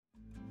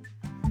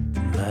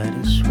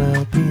as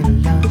well be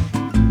love.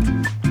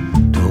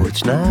 Though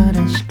it's not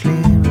as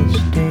clear as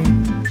day,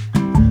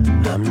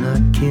 I'm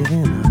not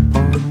giving up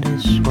on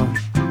this one.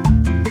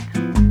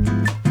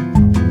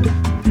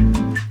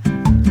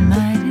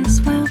 Might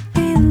as well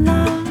be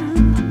love.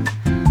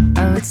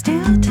 Oh, it's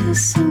still too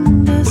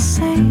soon to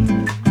say.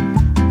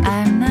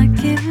 I'm not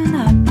giving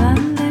up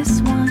on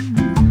this one.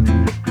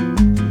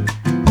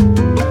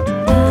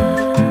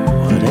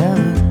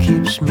 Whatever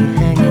keeps me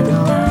hanging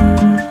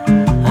on,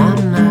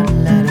 I'm not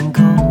letting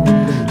go.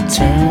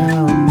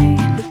 Tell me,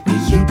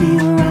 will you be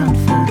around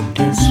for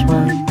this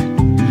one?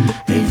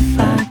 If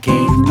I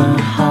gave my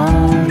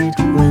heart,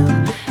 will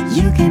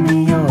you give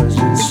me yours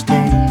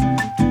instead?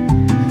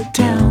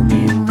 Tell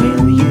me,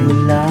 will you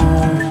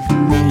love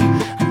me?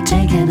 I'm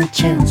taking a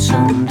chance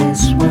on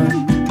this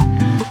one.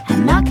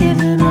 I'm not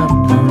giving up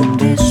on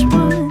this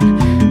one,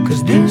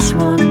 'cause this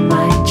one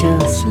might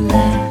just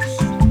last.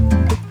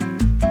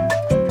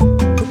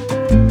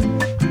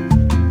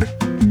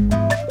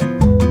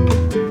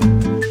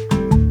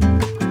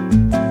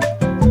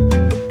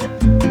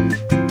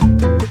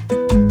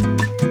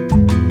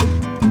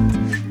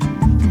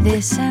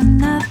 This and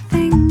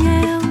nothing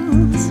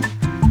else.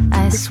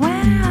 I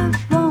swear I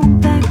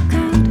won't back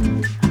out.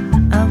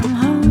 I'm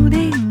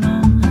holding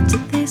on to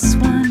this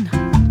one.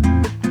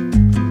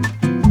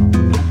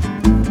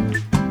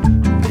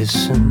 This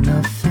and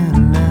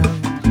nothing else.